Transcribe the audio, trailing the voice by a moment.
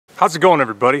How's it going,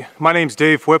 everybody? My name's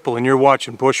Dave Whipple and you're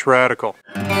watching Bush Radical.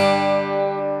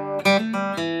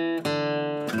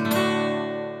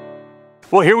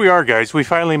 Well, here we are, guys. We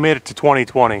finally made it to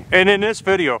 2020. And in this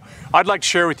video, I'd like to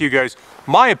share with you guys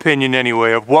my opinion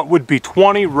anyway of what would be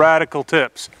 20 radical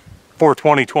tips for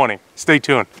 2020. Stay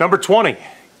tuned. Number 20,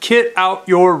 kit out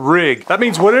your rig. That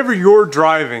means whatever you're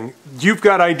driving, you've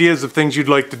got ideas of things you'd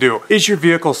like to do. Is your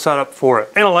vehicle set up for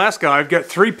it? In Alaska, I've got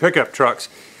 3 pickup trucks.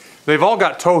 They've all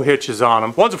got tow hitches on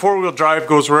them. One's a 4-wheel drive,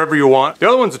 goes wherever you want. The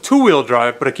other one's a 2-wheel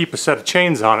drive, but I keep a set of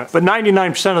chains on it. But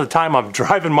 99% of the time I'm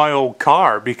driving my old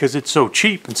car because it's so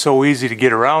cheap and so easy to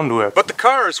get around with. But the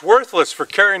car is worthless for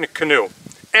carrying a canoe,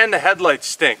 and the headlights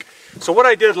stink. So what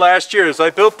I did last year is I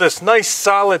built this nice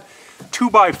solid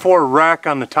 2x4 rack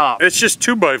on the top. It's just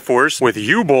 2x4s with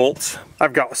U-bolts.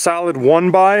 I've got solid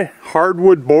 1x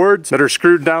hardwood boards that are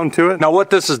screwed down to it. Now what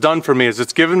this has done for me is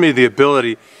it's given me the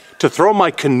ability to throw my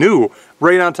canoe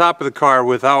right on top of the car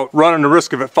without running the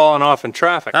risk of it falling off in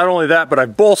traffic. Not only that, but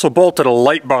I've also bolted a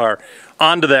light bar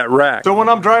onto that rack. So when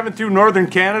I'm driving through northern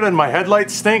Canada and my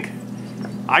headlights stink,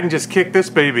 I can just kick this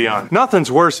baby on.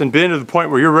 Nothing's worse than being to the point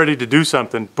where you're ready to do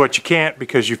something, but you can't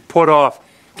because you've put off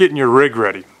getting your rig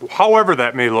ready, however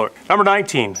that may look. Number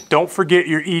 19, don't forget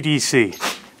your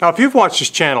EDC. Now, if you've watched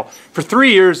this channel for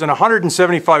 3 years and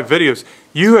 175 videos,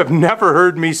 you have never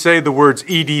heard me say the words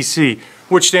EDC,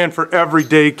 which stand for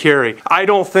everyday carry. I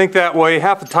don't think that way.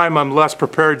 Half the time I'm less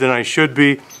prepared than I should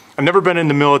be. I've never been in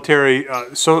the military,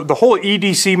 so the whole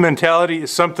EDC mentality is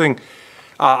something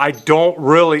I don't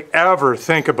really ever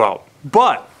think about.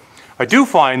 But I do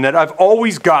find that I've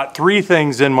always got 3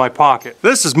 things in my pocket.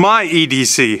 This is my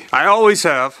EDC. I always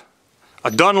have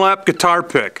a Dunlap guitar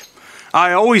pick.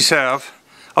 I always have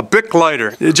a Bic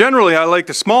lighter. Generally, I like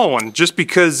the small one just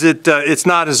because it's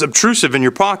not as obtrusive in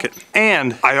your pocket.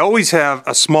 And I always have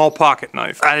a small pocket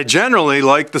knife. I generally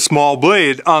like the small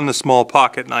blade on the small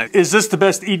pocket knife. Is this the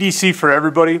best EDC for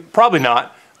everybody? Probably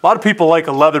not. A lot of people like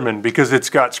a Leatherman because it's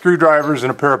got screwdrivers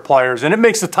and a pair of pliers, and it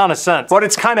makes a ton of sense. But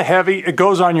it's kind of heavy, it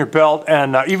goes on your belt,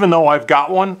 and even though I've got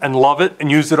one and love it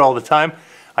and use it all the time,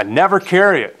 I never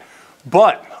carry it.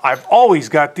 But I've always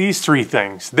got these 3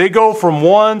 things. They go from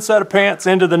one set of pants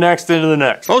into the next, into the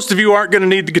next. Most of you aren't gonna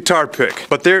need the guitar pick,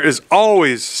 but there is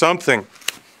always something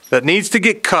that needs to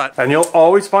get cut, and you'll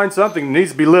always find something that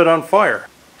needs to be lit on fire.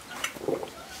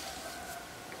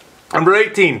 Number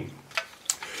 18.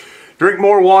 Drink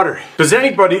more water. Does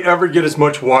anybody ever get as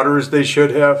much water as they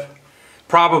should have?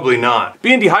 Probably not.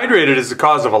 Being dehydrated is the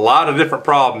cause of a lot of different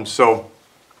problems, so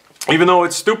even though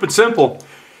it's stupid simple,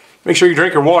 make sure you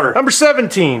drink your water. Number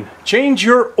 17, change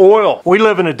your oil. We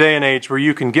live in a day and age where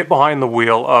you can get behind the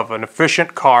wheel of an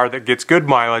efficient car that gets good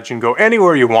mileage and go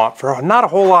anywhere you want for not a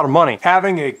whole lot of money.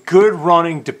 Having a good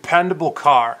running, dependable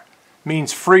car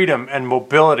means freedom and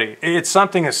mobility. It's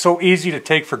something that's so easy to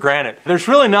take for granted. There's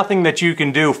really nothing that you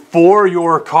can do for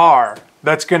your car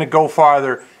that's gonna go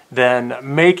farther than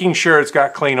making sure it's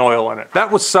got clean oil in it. That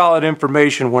was solid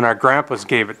information when our grandpas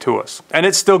gave it to us, and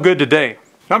it's still good today.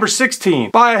 Number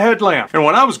 16, buy a headlamp. And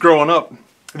when I was growing up,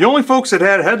 the only folks that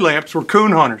had headlamps were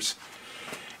coon hunters.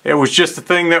 It was just a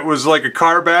thing that was like a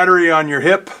car battery on your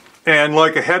hip and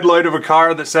like a headlight of a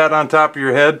car that sat on top of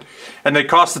your head, and they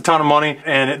cost a ton of money,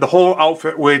 and the whole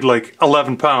outfit weighed like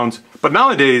 11 pounds. But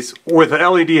nowadays, with the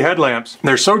LED headlamps,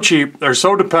 they're so cheap, they're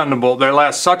so dependable, they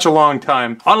last such a long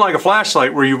time. Unlike a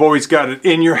flashlight where you've always got it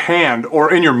in your hand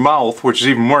or in your mouth, which is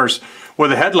even worse,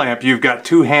 with a headlamp, you've got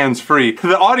 2 hands free.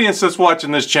 The audience that's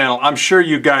watching this channel, I'm sure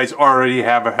you guys already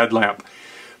have a headlamp.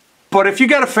 But if you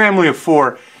got a family of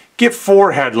 4, get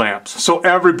 4 headlamps, so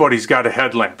everybody's got a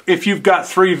headlamp. If you've got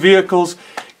 3 vehicles,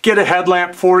 get a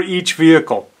headlamp for each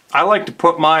vehicle. I like to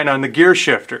put mine on the gear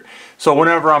shifter, so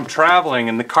whenever I'm traveling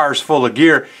and the car's full of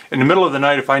gear, in the middle of the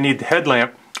night if I need the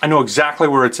headlamp, I know exactly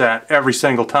where it's at every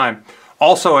single time.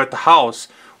 Also at the house,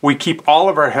 we keep all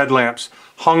of our headlamps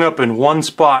hung up in one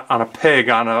spot on a peg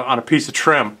on a piece of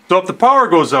trim. So if the power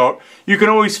goes out, you can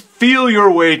always feel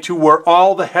your way to where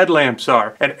all the headlamps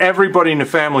are, and everybody in the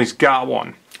family's got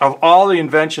one. Of all the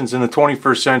inventions in the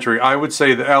 21st century, I would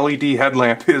say the LED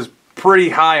headlamp is pretty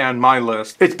high on my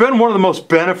list. It's been one of the most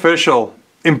beneficial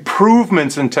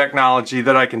improvements in technology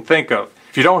that I can think of.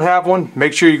 If you don't have one,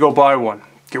 make sure you go buy one.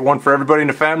 Get one for everybody in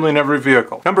the family and every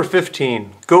vehicle. Number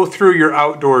 15, go through your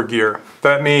outdoor gear.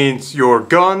 That means your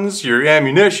guns, your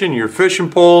ammunition, your fishing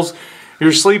poles,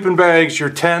 your sleeping bags, your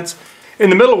tents. In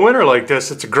the middle of winter like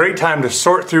this, it's a great time to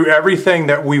sort through everything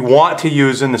that we want to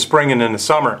use in the spring and in the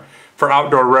summer for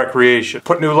outdoor recreation.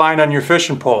 Put new line on your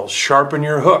fishing poles, sharpen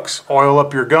your hooks, oil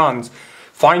up your guns,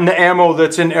 find the ammo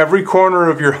that's in every corner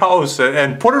of your house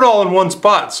and put it all in one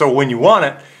spot so when you want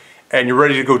it, and you're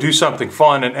ready to go do something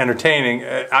fun and entertaining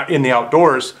in the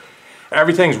outdoors,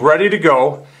 everything's ready to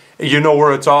go. You know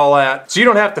where it's all at. So you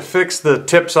don't have to fix the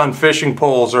tips on fishing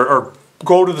poles or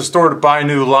go to the store to buy a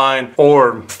new line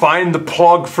or find the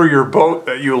plug for your boat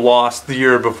that you lost the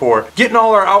year before. Getting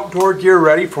all our outdoor gear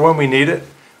ready for when we need it.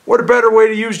 What a better way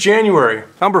to use January.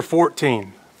 Number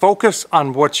 14, focus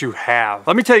on what you have.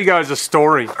 Let me tell you guys a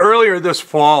story. Earlier this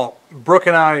fall, Brooke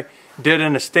and I did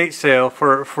an estate sale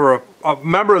for a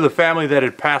member of the family that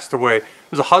had passed away. It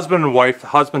was a husband and wife. The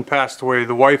husband passed away.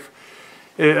 The wife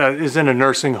is in a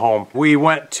nursing home. We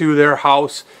went to their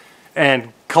house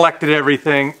and collected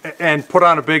everything and put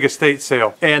on a big estate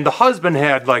sale. And the husband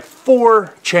had like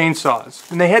 4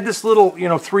 chainsaws. And they had this little,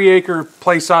 3-acre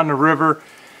place on the river.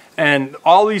 And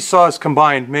all these saws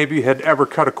combined maybe had ever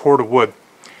cut a cord of wood.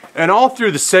 And all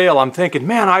through the sale, I'm thinking,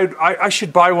 man, I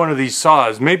should buy one of these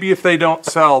saws. Maybe if they don't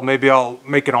sell, maybe I'll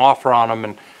make an offer on them.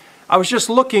 And I was just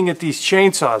looking at these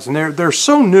chainsaws, and they're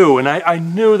so new, and I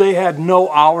knew they had no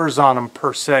hours on them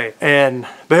per se. And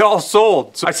they all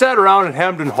sold. So I sat around and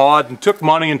hemmed and hawed and took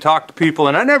money and talked to people,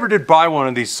 and I never did buy one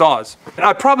of these saws. And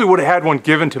I probably would have had one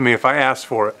given to me if I asked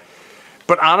for it.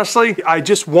 But honestly, I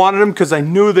just wanted them because I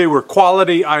knew they were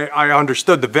quality. I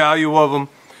understood the value of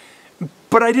them,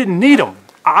 but I didn't need them.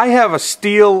 I have a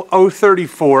Stihl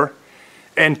 034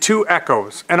 and 2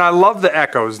 Echoes, and I love the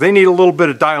Echoes. They need a little bit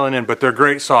of dialing in, but they're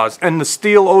great saws. And the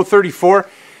Stihl 034,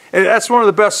 that's one of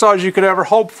the best saws you could ever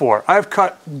hope for. I've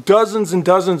cut dozens and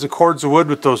dozens of cords of wood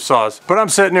with those saws, but I'm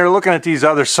sitting there looking at these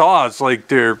other saws like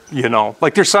they're,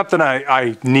 like they're something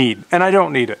I need, and I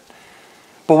don't need it.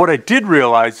 But what I did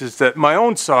realize is that my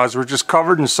own saws were just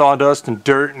covered in sawdust and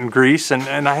dirt and grease,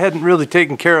 and I hadn't really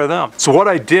taken care of them. So what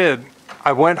I did,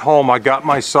 I went home, I got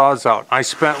my saws out. I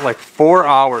spent like 4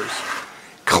 hours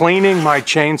cleaning my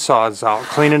chainsaws out,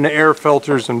 cleaning the air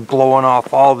filters and blowing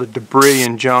off all the debris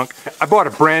and junk. I bought a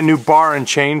brand new bar and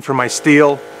chain for my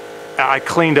Stihl. I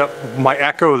cleaned up my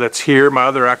Echo that's here, my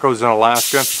other Echo's in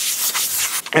Alaska.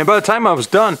 And by the time I was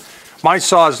done, my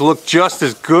saws looked just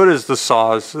as good as the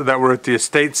saws that were at the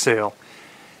estate sale.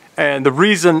 And the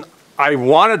reason I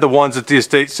wanted the ones at the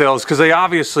estate sale is because they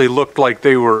obviously looked like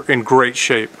they were in great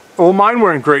shape. Well, mine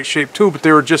were in great shape too, but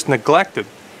they were just neglected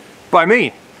by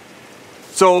me.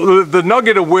 So the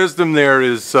nugget of wisdom there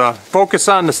is focus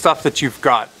on the stuff that you've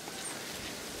got.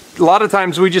 A lot of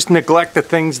times we just neglect the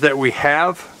things that we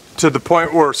have to the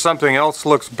point where something else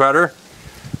looks better.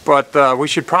 But we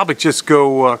should probably just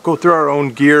go through our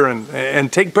own gear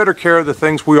and take better care of the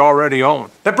things we already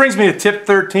own. That brings me to tip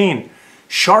 13.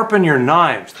 Sharpen your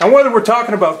knives. Now whether we're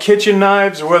talking about kitchen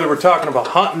knives or whether we're talking about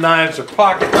hunting knives or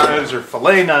pocket knives or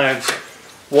fillet knives,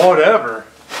 whatever,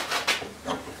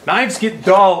 knives get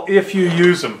dull if you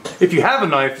use them. If you have a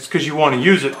knife, it's because you want to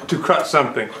use it to cut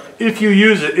something. If you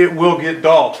use it, it will get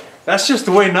dull. That's just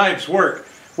the way knives work.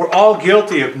 We're all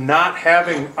guilty of not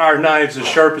having our knives as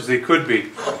sharp as they could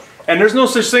be. And there's no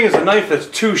such thing as a knife that's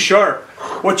too sharp.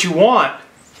 What you want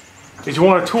is you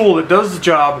want a tool that does the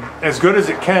job as good as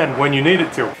it can when you need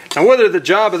it to. Now whether the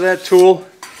job of that tool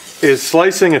is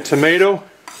slicing a tomato,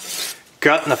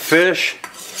 gutting a fish,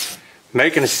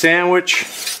 making a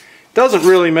sandwich, doesn't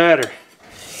really matter.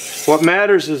 What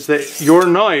matters is that your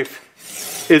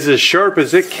knife is as sharp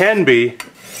as it can be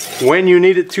when you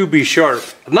need it to be sharp.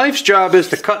 A knife's job is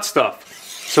to cut stuff,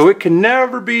 so it can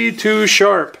never be too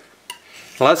sharp.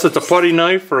 Unless it's a putty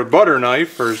knife or a butter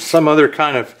knife or some other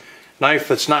kind of knife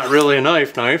that's not really a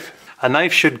knife. A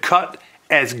knife should cut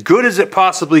as good as it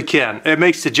possibly can. It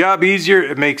makes the job easier,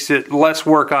 it makes it less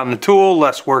work on the tool,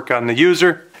 less work on the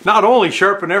user. Not only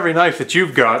sharpen every knife that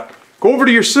you've got, go over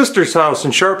to your sister's house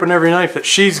and sharpen every knife that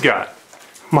she's got.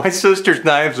 My sister's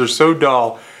knives are so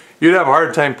dull, you'd have a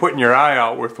hard time putting your eye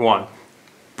out with one.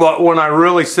 But when I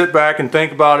really sit back and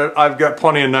think about it, I've got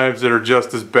plenty of knives that are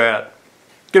just as bad.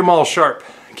 Get them all sharp,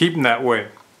 keep them that way.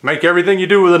 Make everything you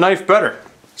do with a knife better.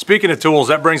 Speaking of tools,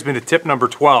 that brings me to tip number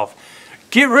 12.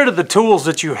 Get rid of the tools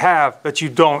that you have that you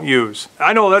don't use.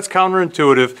 I know that's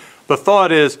counterintuitive. The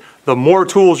thought is, the more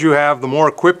tools you have, the more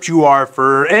equipped you are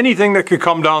for anything that could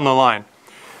come down the line.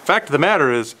 Fact of the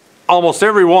matter is, almost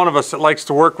every one of us that likes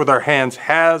to work with our hands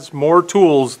has more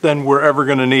tools than we're ever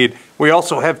going to need. We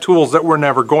also have tools that we're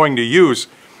never going to use.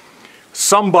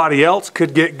 Somebody else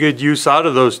could get good use out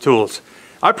of those tools.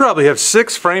 I probably have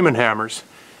 6 framing hammers.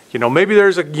 You know, maybe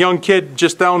there's a young kid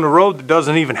just down the road that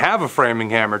doesn't even have a framing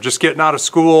hammer, just getting out of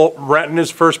school, renting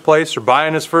his first place or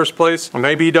buying his first place. Or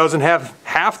maybe he doesn't have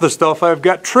half the stuff I've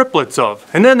got triplets of.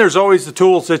 And then there's always the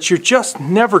tools that you're just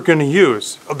never going to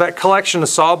use. That collection of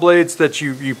saw blades that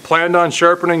you planned on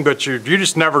sharpening, but you're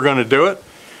just never going to do it.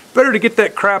 Better to get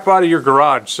that crap out of your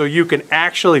garage so you can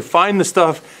actually find the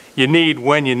stuff you need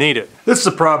when you need it. This is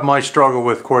a problem I struggle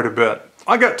with quite a bit.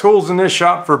 I got tools in this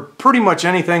shop for pretty much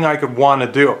anything I could want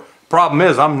to do. Problem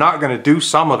is, I'm not going to do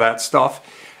some of that stuff,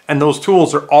 and those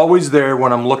tools are always there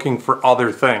when I'm looking for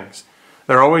other things.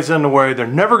 They're always in the way. They're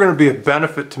never going to be a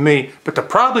benefit to me, but they'll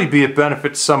probably be a benefit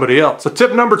to somebody else. So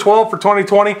tip number 12 for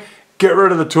 2020, get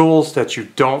rid of the tools that you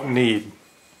don't need.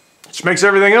 Which makes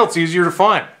everything else easier to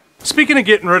find. Speaking of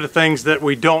getting rid of things that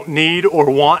we don't need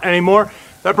or want anymore,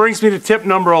 that brings me to tip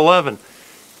number 11.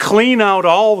 Clean out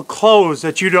all the clothes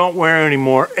that you don't wear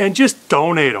anymore and just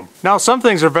donate them. Now, some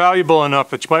things are valuable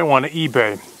enough that you might want to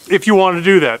eBay if you want to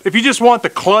do that. If you just want the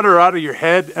clutter out of your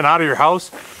head and out of your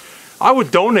house, I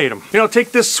would donate them. You know,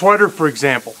 take this sweater for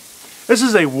example. This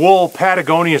is a wool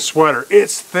Patagonia sweater.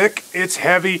 It's thick, it's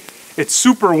heavy, it's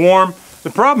super warm.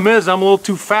 The problem is I'm a little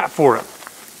too fat for it.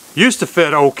 Used to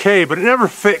fit okay, but it never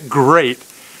fit great.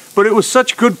 But it was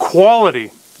such good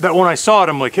quality that when I saw it,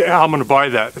 I'm like, yeah, I'm gonna buy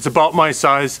that. It's about my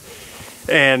size,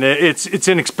 and it's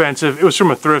inexpensive. It was from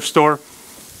a thrift store.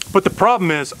 But the problem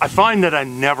is, I find that I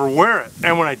never wear it.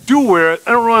 And when I do wear it,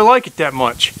 I don't really like it that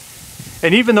much.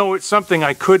 And even though it's something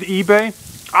I could eBay,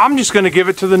 I'm just gonna give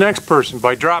it to the next person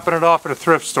by dropping it off at a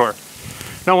thrift store.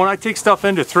 Now, when I take stuff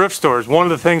into thrift stores, one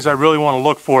of the things I really wanna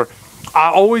look for,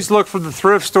 I always look for the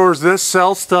thrift stores that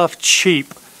sell stuff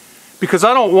cheap, because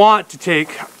I don't want to take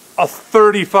a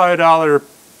 $35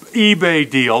 eBay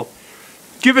deal,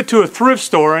 give it to a thrift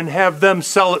store and have them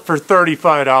sell it for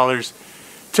 $35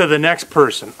 to the next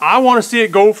person. I want to see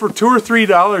it go for $2 or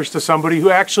 $3 to somebody who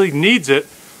actually needs it,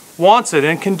 wants it,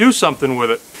 and can do something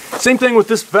with it. Same thing with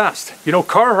this vest. You know,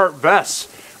 Carhartt vests,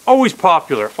 always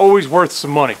popular, always worth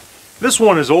some money. This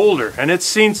one is older and it's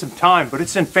seen some time, but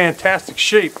it's in fantastic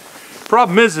shape.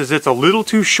 Problem is it's a little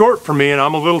too short for me and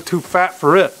I'm a little too fat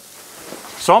for it.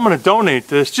 So I'm going to donate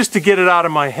this just to get it out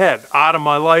of my head, out of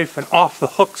my life, and off the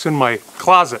hooks in my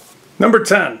closet. Number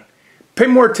 10, pay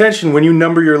more attention when you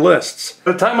number your lists.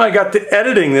 By the time I got to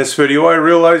editing this video, I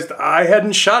realized I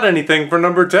hadn't shot anything for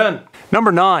number 10.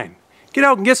 Number 9, get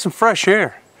out and get some fresh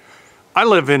air. I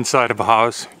live inside of a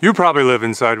house. You probably live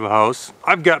inside of a house.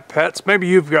 I've got pets. Maybe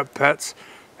you've got pets.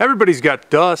 Everybody's got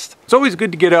dust. It's always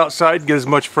good to get outside and get as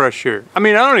much fresh air. I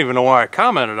mean, I don't even know why I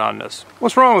commented on this.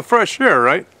 What's wrong with fresh air,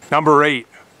 right? Number 8,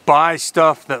 buy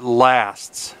stuff that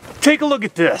lasts. Take a look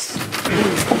at this.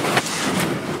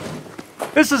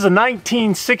 This is a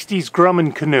 1960s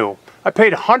Grumman canoe. I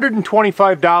paid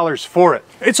 $125 for it.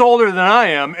 It's older than I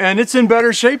am, and it's in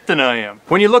better shape than I am.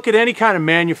 When you look at any kind of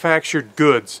manufactured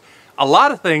goods, a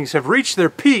lot of things have reached their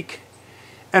peak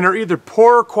and are either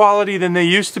poorer quality than they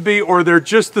used to be, or they're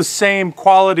just the same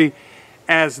quality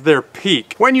as their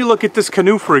peak. When you look at this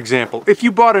canoe, for example, if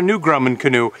you bought a new Grumman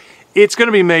canoe, it's going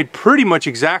to be made pretty much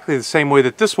exactly the same way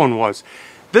that this one was.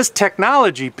 This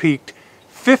technology peaked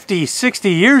 50, 60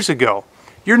 years ago.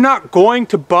 You're not going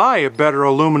to buy a better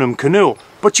aluminum canoe,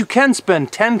 but you can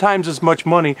spend 10 times as much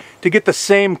money to get the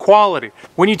same quality.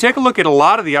 When you take a look at a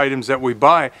lot of the items that we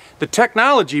buy, the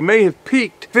technology may have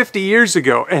peaked 50 years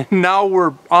ago, and now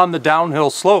we're on the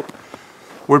downhill slope,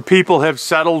 where people have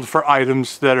settled for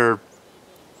items that are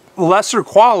lesser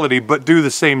quality but do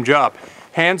the same job.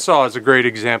 Handsaw is a great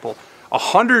example. A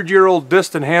 100-year-old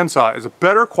Diston handsaw is a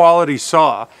better quality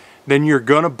saw than you're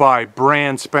gonna buy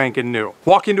brand spanking new.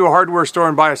 Walk into a hardware store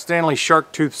and buy a Stanley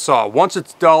Shark Tooth saw. Once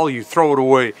it's dull, you throw it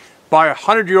away. Buy a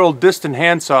 100-year-old Diston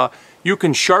handsaw, you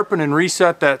can sharpen and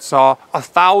reset that saw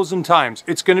 1,000 times.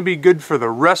 It's gonna be good for the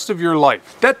rest of your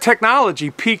life. That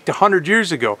technology peaked 100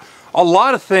 years ago. A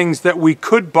lot of things that we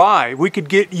could buy, we could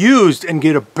get used and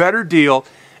get a better deal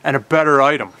and a better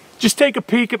item. Just take a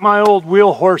peek at my old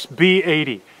Wheelhorse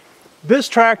B80. This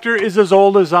tractor is as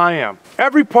old as I am.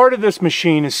 Every part of this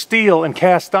machine is steel and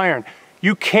cast iron.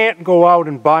 You can't go out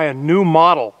and buy a new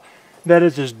model that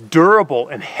is as durable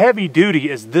and heavy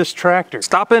duty as this tractor.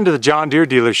 Stop into the John Deere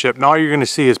dealership and all you're going to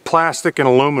see is plastic and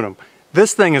aluminum.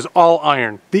 This thing is all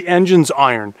iron. The engine's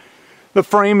iron. The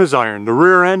frame is iron. The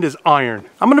rear end is iron.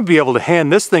 I'm going to be able to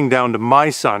hand this thing down to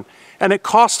my son, and it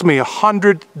cost me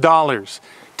 $100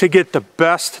 to get the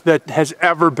best that has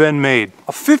ever been made.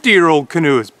 A 50-year-old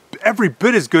canoe is every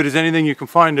bit as good as anything you can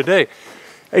find today.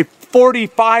 A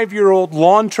 45-year-old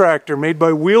lawn tractor made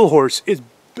by Wheelhorse is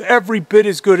every bit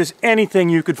as good as anything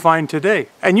you could find today.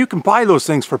 And you can buy those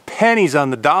things for pennies on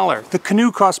the dollar. The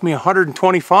canoe cost me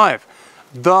 $125.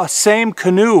 The same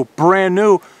canoe, brand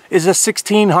new, is a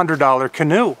 $1,600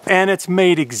 canoe. And it's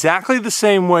made exactly the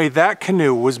same way that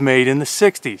canoe was made in the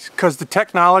 60s, because the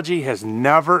technology has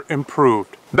never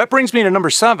improved. That brings me to number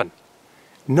 7.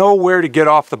 Know where to get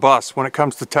off the bus when it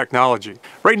comes to technology.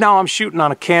 Right now I'm shooting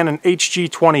on a Canon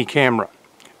HG20 camera.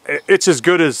 It's as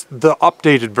good as the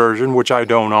updated version, which I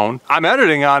don't own. I'm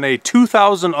editing on a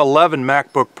 2011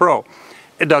 MacBook Pro.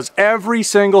 It does every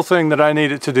single thing that I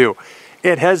need it to do.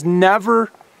 It has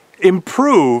never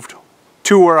improved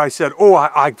to where I said, oh,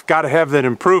 I've got to have that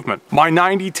improvement. My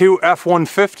 92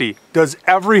 F-150 does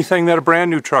everything that a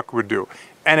brand new truck would do,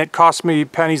 and it cost me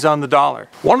pennies on the dollar.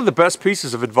 One of the best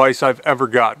pieces of advice I've ever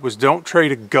got was don't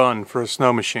trade a gun for a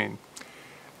snow machine.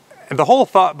 And the whole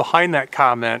thought behind that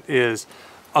comment is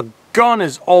a gun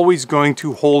is always going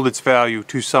to hold its value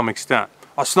to some extent.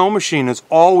 A snow machine is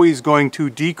always going to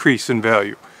decrease in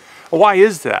value. Why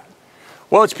is that?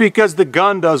 Well, it's because the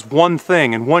gun does one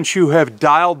thing, and once you have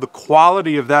dialed the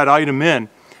quality of that item in,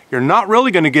 you're not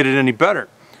really going to get it any better.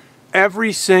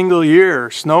 Every single year,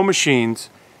 snow machines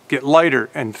get lighter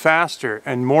and faster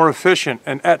and more efficient,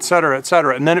 and et cetera,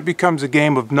 and then it becomes a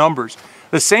game of numbers.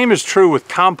 The same is true with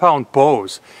compound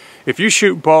bows. If you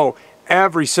shoot bow,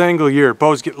 every single year,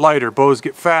 bows get lighter, bows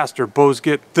get faster, bows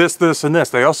get this, and this.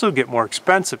 They also get more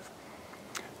expensive.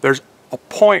 There's a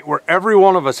point where every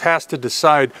one of us has to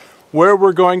decide where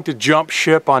we're going to jump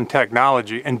ship on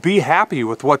technology and be happy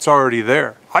with what's already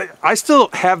there. I still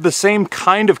have the same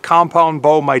kind of compound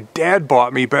bow my dad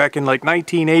bought me back in like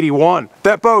 1981.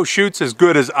 That bow shoots as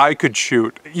good as I could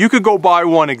shoot. You could go buy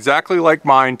one exactly like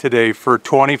mine today for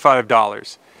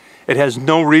 $25. It has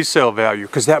no resale value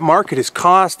because that market is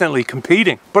constantly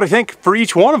competing. But I think for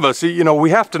each one of us, you know, we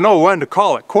have to know when to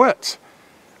call it quits.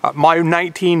 My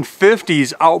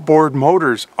 1950s outboard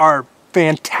motors are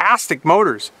fantastic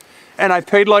motors, and I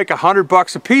paid like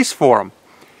 $100 a piece for them.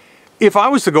 If I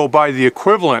was to go buy the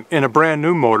equivalent in a brand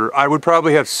new motor, I would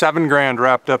probably have $7 grand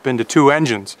wrapped up into 2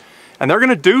 engines. And they're going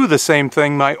to do the same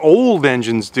thing my old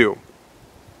engines do.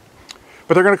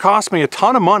 But they're going to cost me a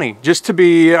ton of money just to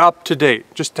be up to date,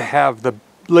 just to have the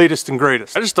latest and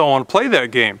greatest. I just don't want to play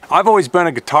that game. I've always been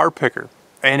a guitar picker.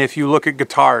 And if you look at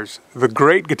guitars, the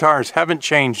great guitars haven't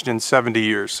changed in 70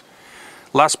 years.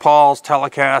 Les Pauls,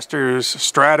 Telecasters,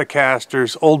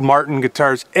 Stratocasters, old Martin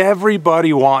guitars,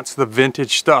 everybody wants the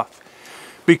vintage stuff.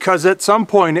 Because at some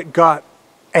point it got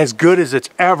as good as it's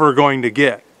ever going to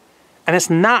get. And it's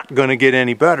not going to get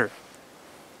any better.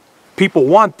 People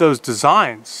want those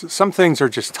designs. Some things are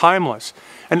just timeless.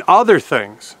 And other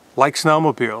things, like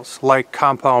snowmobiles, like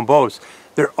compound bows,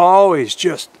 they're always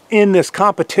just in this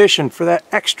competition for that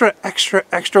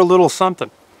extra little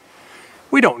something.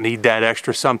 We don't need that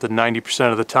extra something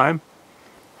 90% of the time.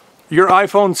 Your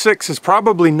iPhone 6 is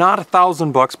probably not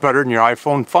 $1,000 better than your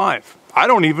iPhone 5. I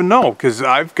don't even know, because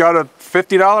I've got a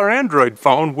 $50 Android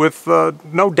phone with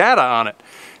no data on it.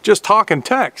 Just talk and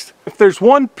text. If there's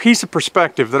one piece of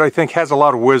perspective that I think has a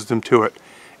lot of wisdom to it,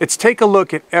 it's take a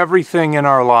look at everything in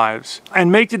our lives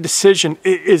and make the decision,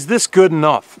 is this good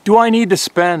enough? Do I need to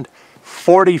spend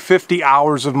 40, 50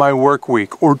 hours of my work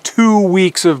week or 2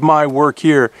 weeks of my work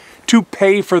year to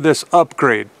pay for this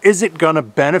upgrade? Is it gonna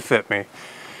benefit me?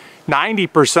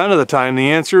 90% of the time the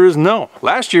answer is no.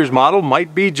 Last year's model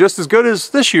might be just as good as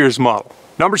this year's model.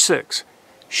 Number 6,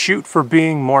 shoot for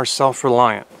being more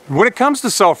self-reliant. When it comes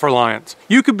to self-reliance,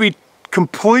 you could be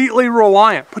completely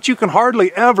reliant, but you can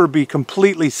hardly ever be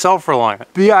completely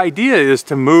self-reliant. The idea is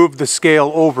to move the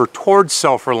scale over towards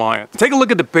self-reliance. Take a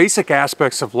look at the basic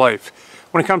aspects of life.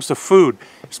 When it comes to food,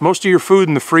 is most of your food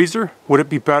in the freezer? Would it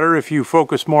be better if you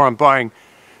focused more on buying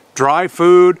dry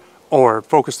food or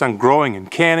focused on growing and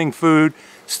canning food?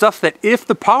 Stuff that if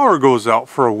the power goes out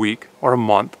for a week or a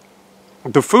month,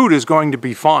 the food is going to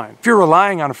be fine. If you're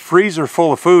relying on a freezer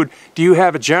full of food, do you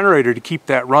have a generator to keep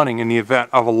that running in the event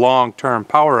of a long-term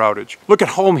power outage? Look at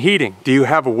home heating. Do you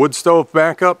have a wood stove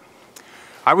backup?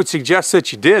 I would suggest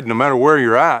that you did, no matter where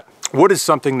you're at. Wood is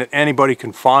something that anybody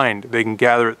can find. They can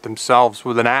gather it themselves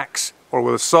with an axe or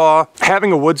with a saw.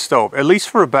 Having a wood stove, at least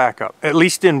for a backup, at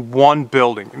least in one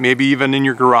building, maybe even in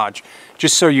your garage,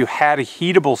 just so you had a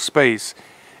heatable space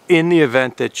in the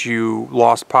event that you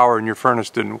lost power and your furnace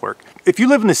didn't work. If you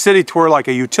live in a city to where like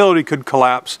a utility could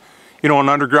collapse, you know, an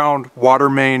underground water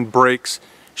main breaks,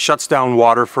 shuts down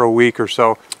water for a week or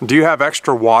so, do you have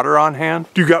extra water on hand?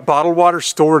 Do you got bottled water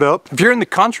stored up? If you're in the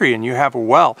country and you have a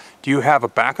well, do you have a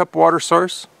backup water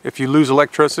source? If you lose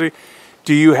electricity,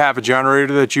 do you have a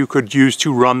generator that you could use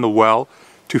to run the well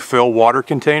to fill water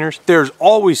containers? There's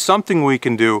always something we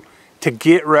can do to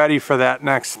get ready for that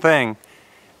next thing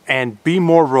and be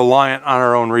more reliant on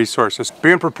our own resources.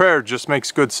 Being prepared just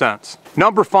makes good sense.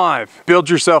 Number 5, build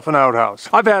yourself an outhouse.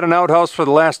 I've had an outhouse for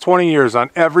the last 20 years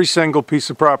on every single piece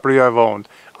of property I've owned.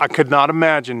 I could not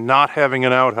imagine not having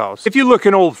an outhouse. If you look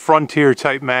in old frontier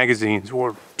type magazines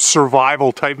or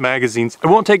survival type magazines, it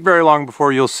won't take very long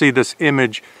before you'll see this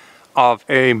image of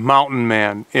a mountain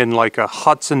man in like a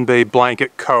Hudson Bay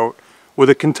blanket coat with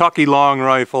a Kentucky long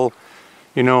rifle,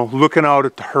 you know, looking out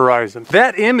at the horizon.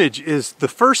 That image is the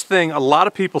first thing a lot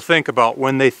of people think about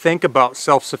when they think about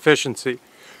self-sufficiency.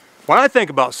 When I think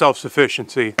about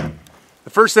self-sufficiency, the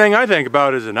first thing I think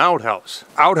about is an outhouse.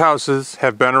 Outhouses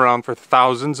have been around for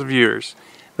thousands of years.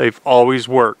 They've always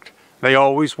worked. They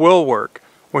always will work.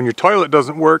 When your toilet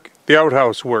doesn't work, the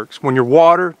outhouse works. When your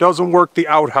water doesn't work, the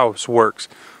outhouse works.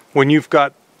 When you've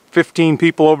got 15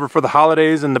 people over for the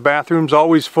holidays and the bathroom's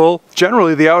always full,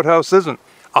 generally the outhouse isn't.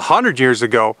 100 years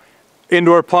ago,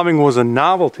 indoor plumbing was a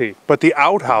novelty, but the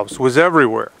outhouse was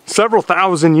everywhere. Several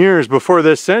thousand years before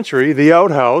this century, the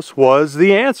outhouse was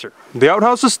the answer. The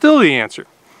outhouse is still the answer.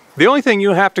 The only thing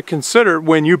you have to consider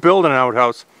when you build an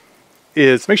outhouse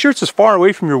is make sure it's as far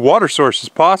away from your water source as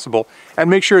possible, and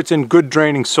make sure it's in good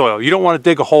draining soil. You don't want to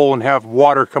dig a hole and have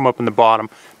water come up in the bottom,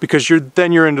 because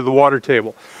then you're into the water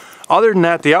table. Other than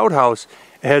that, the outhouse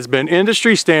has been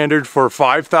industry standard for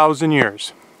 5,000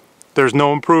 years. There's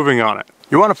no improving on it.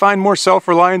 You want to find more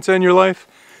self-reliance in your life?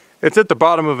 It's at the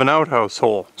bottom of an outhouse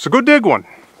hole. So go dig one.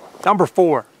 Number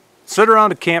 4, sit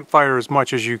around a campfire as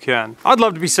much as you can. I'd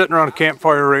love to be sitting around a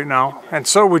campfire right now, and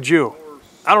so would you.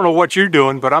 I don't know what you're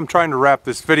doing, but I'm trying to wrap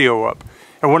this video up.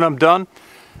 And when I'm done,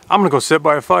 I'm gonna go sit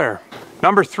by a fire.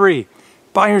 Number 3,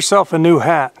 buy yourself a new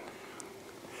hat.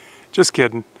 Just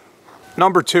kidding.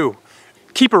 Number 2,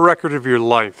 keep a record of your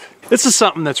life. This is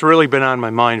something that's really been on my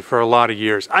mind for a lot of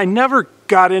years. I never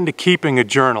got into keeping a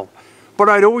journal, but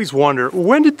I'd always wonder,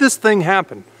 when did this thing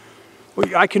happen?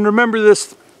 I can remember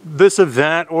this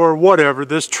event or whatever,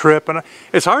 this trip, and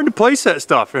it's hard to place that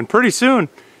stuff, and pretty soon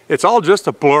it's all just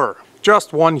a blur.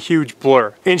 Just one huge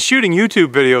blur. In shooting YouTube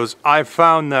videos, I've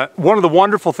found that one of the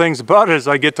wonderful things about it is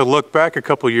I get to look back a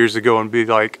couple years ago and be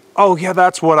like, oh yeah,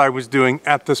 that's what I was doing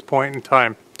at this point in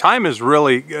time. Time is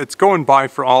really, it's going by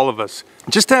for all of us.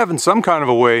 Just having some kind of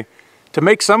a way to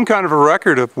make some kind of a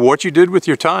record of what you did with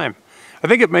your time. I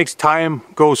think it makes time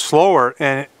go slower,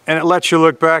 and it lets you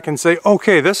look back and say,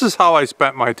 okay, this is how I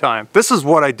spent my time. This is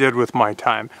what I did with my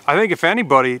time. I think if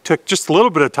anybody took just a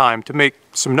little bit of time to make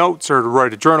some notes or to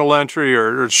write a journal entry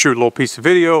or shoot a little piece of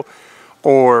video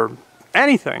or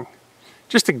anything,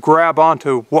 just to grab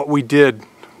onto what we did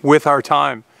with our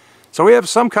time, so we have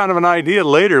some kind of an idea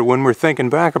later when we're thinking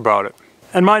back about it.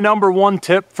 And my number 1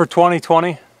 tip for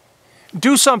 2020,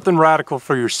 do something radical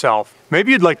for yourself.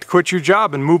 Maybe you'd like to quit your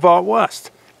job and move out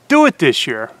west. Do it this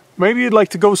year. Maybe you'd like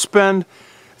to go spend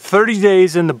 30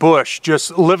 days in the bush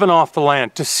just living off the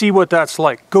land to see what that's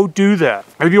like. Go do that.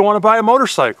 Maybe you want to buy a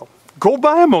motorcycle. Go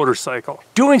buy a motorcycle.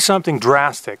 Doing something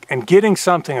drastic and getting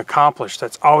something accomplished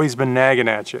that's always been nagging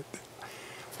at you.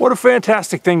 What a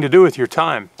fantastic thing to do with your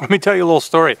time. Let me tell you a little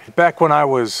story. Back when I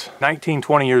was 19,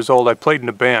 20 years old, I played in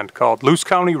a band called Luce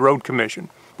County Road Commission.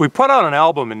 We put out an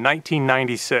album in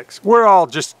 1996. We're all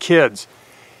just kids,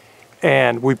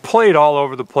 and we played all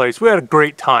over the place. We had a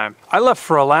great time. I left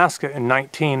for Alaska in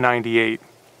 1998.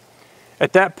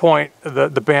 At that point, the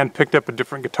band picked up a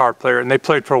different guitar player, and they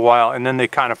played for a while, and then they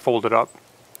kind of folded up.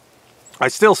 I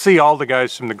still see all the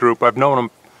guys from the group. I've known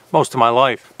them most of my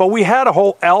life. But we had a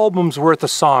whole album's worth of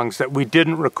songs that we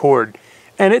didn't record,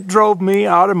 and it drove me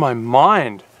out of my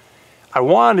mind. I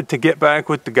wanted to get back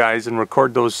with the guys and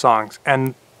record those songs,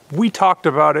 and we talked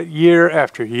about it year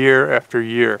after year after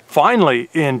year. Finally,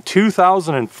 in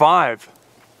 2005,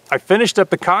 I finished up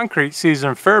the concrete season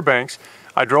in Fairbanks.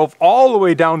 I drove all the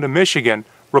way down to Michigan,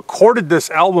 recorded this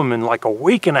album in like a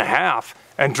week and a half,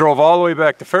 and drove all the way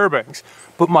back to Fairbanks.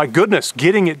 But my goodness,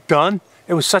 getting it done,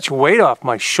 it was such a weight off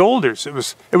my shoulders. It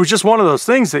was just one of those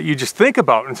things that you just think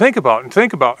about and think about and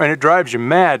think about, and it drives you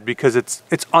mad because it's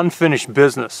unfinished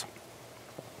business.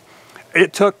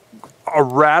 It took a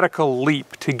radical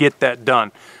leap to get that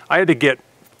done. I had to get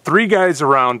 3 guys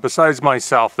around besides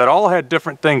myself that all had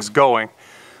different things going.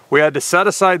 We had to set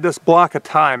aside this block of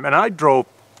time, and I drove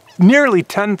nearly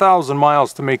 10,000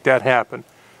 miles to make that happen.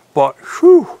 But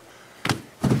whew,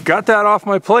 got that off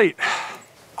my plate.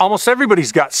 Almost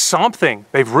everybody's got something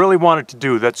they've really wanted to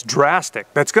do that's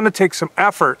drastic, that's going to take some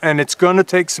effort, and it's going to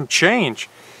take some change.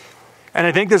 And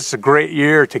I think this is a great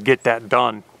year to get that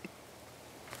done.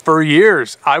 For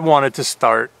years, I wanted to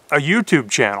start a YouTube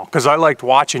channel because I liked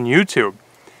watching YouTube,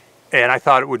 and I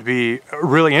thought it would be a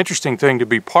really interesting thing to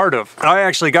be part of. I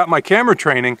actually got my camera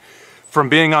training from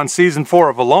being on season 4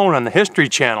 of Alone on the History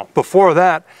Channel. Before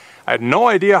that, I had no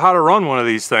idea how to run one of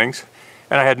these things,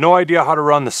 and I had no idea how to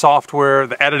run the software,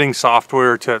 the editing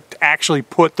software to actually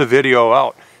put the video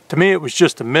out. To me, it was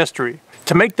just a mystery.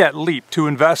 To make that leap, to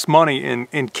invest money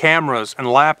in cameras and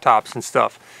laptops and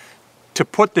stuff, to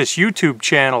put this YouTube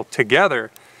channel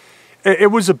together,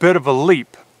 It was a bit of a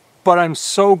leap, but I'm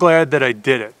so glad that I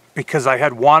did it because I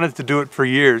had wanted to do it for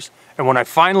years. And when I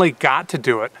finally got to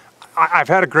do it, I've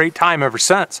had a great time ever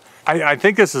since. I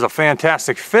think this is a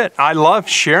fantastic fit. I love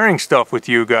sharing stuff with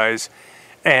you guys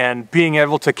and being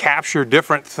able to capture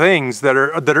different things that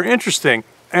are interesting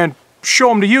and show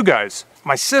them to you guys.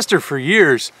 My sister for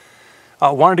years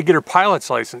wanted to get her pilot's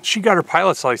license. She got her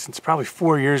pilot's license probably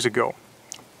 4 years ago.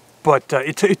 But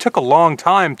it took a long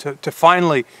time to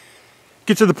finally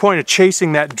get to the point of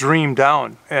chasing that dream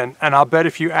down. And I'll bet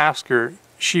if you ask her,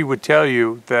 she would tell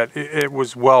you that it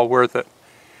was well worth it.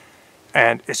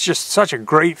 And it's just such a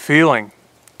great feeling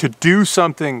to do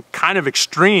something kind of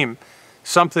extreme,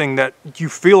 something that you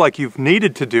feel like you've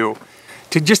needed to do,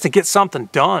 to get something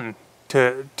done,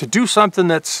 to do something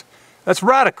that's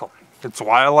radical. That's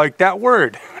why I like that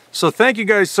word. So thank you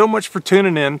guys so much for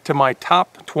tuning in to my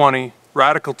top 20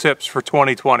 radical tips for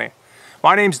 2020.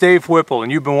 My name's Dave Whipple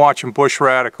and you've been watching Bush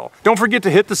Radical. Don't forget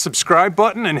to hit the subscribe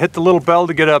button and hit the little bell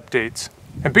to get updates.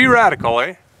 And be radical,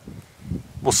 eh?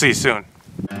 We'll see you soon.